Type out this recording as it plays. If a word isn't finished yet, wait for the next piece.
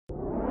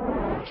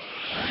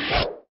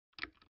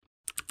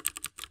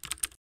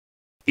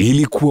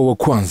Ili kuwa wa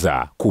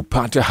kwanza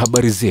kupata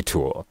habari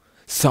zetu,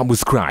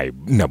 subscribe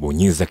na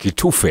bonyeza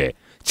kitufe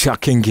cha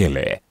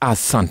kengele.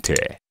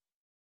 Asante.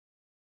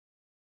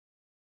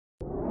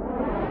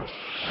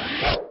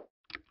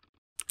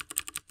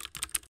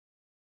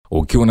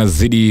 Ukiwa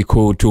unazidi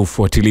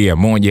kutufuatilia,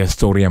 moja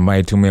story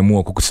ambayo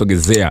tumeamua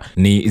kukusogezea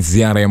ni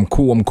ziara ya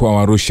mkuu wa mkoa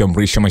wa Arusha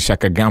Mrisho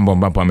Mashaka Gambo,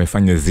 ambapo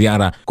amefanya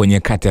ziara kwenye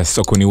kata ya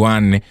Sokoni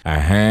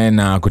 1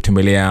 na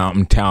kutembelea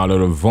mtaa wa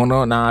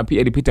Lililosifika na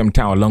pia alipita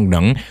mtaa wa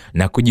Longdong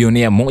na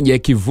kujionea moja ya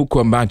kivuko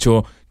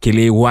ambacho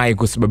kiliwahi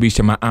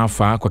kusababisha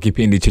maafa kwa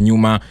kipindi cha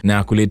nyuma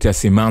na kuleta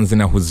simanzi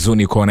na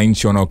huzuni kwa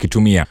wananchi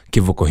wanaokitumia.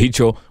 Kivuko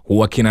hicho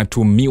huwa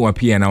kinatumiwa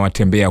pia na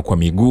watembea kwa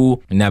miguu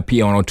na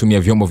pia wanaotumia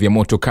vyombo vya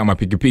moto kama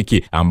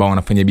pikipiki ambao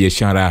wanafanya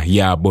biashara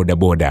ya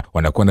bodaboda,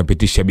 wanakuwa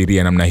wanapitisha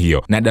abiria namna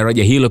hiyo. Na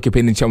daraja hilo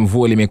kipindi cha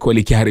mvua limekuwa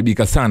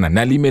likiharibika sana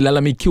na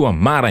limelalamikiwa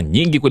mara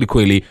nyingi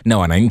kweli, na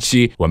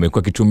wananchi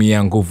wamekuwa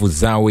kitumia nguvu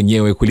zao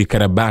wenyewe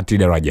kulikarabati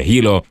daraja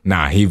hilo.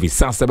 Na hivi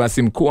sasa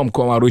basi mkuu wa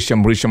mkoa wa Arusha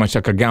Mrisho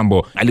Mashaka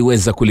Gambo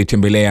aliweza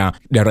kulitembelea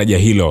daraja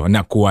hilo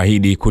na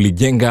kuahidi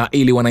kulijenga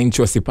ili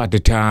wananchi wasipate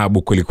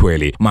taabu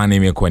kweli, maana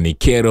imekuwa ni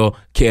kero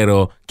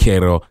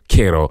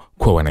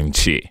kwa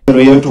wananchi.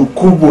 Kero yetu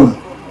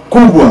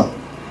kubwa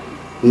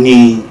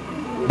ni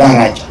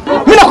daraja.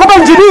 Mimi naomba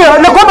injinia,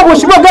 naomba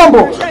mheshimiwa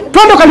Gambo,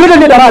 twende kalione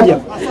ile daraja.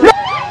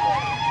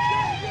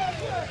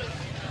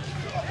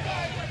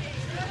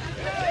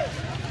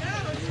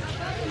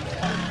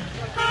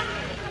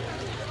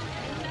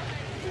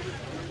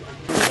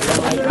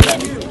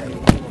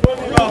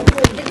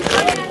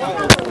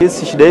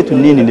 Sisi shida yetu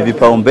nini? Ni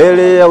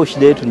vipaumbele au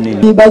shida yetu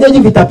nini? Bajaji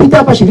vitapita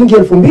hapa shilingi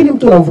 2000,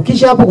 mtu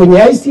anamvukisha hapo kwenye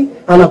ice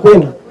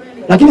anakwenda.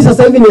 Lakini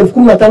sasa hivi ni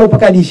 15,000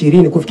 mpaka hadi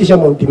 20 kufikisha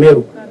Mount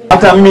Meru.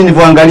 Hata mimi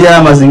nilivyoangalia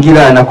haya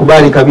mazingira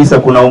nakubali kabisa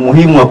kuna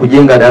umuhimu wa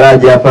kujenga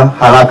daraja hapa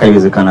haraka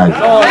iwezekanavyo.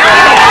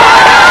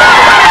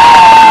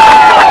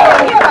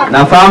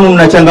 Nafahamu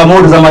mna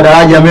changamoto za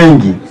madaraja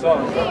mengi.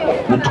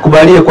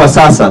 Mtukubalie kwa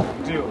sasa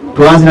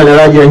tuanze na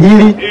daraja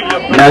hili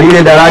na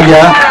lile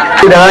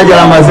daraja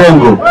la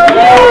Mazengo.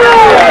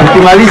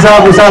 Tukimaliza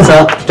hapo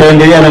sasa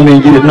tutaendelea na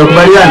mengine.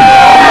 Tunakubaliana?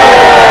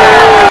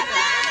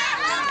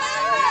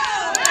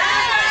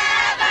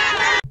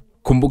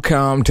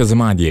 Kumbuka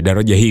mtazamaji,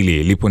 daraja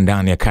hili lipo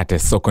ndani ya kata ya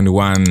Sokoni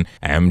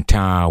 1,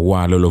 mtaa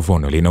wa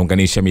Lililosifika.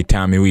 Linaunganisha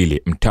mitaa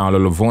miwili, mtaa wa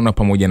Lililosifika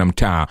pamoja na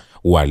mtaa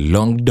wa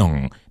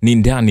Longdong. Ni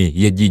ndani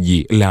ya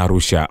jiji la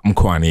Arusha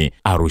mkoani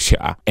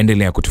Arusha.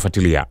 Endelea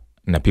kutufuatilia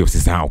na pia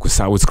usisahau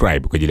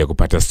kusubscribe kwa ajili ya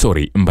kupata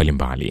story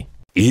mbalimbali.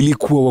 Ili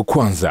kuwa wa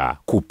kwanza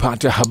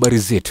kupata habari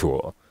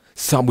zetu,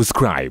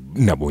 subscribe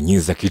na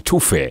bonyeza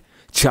kitufe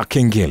cha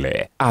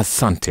kengele.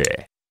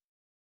 Asante.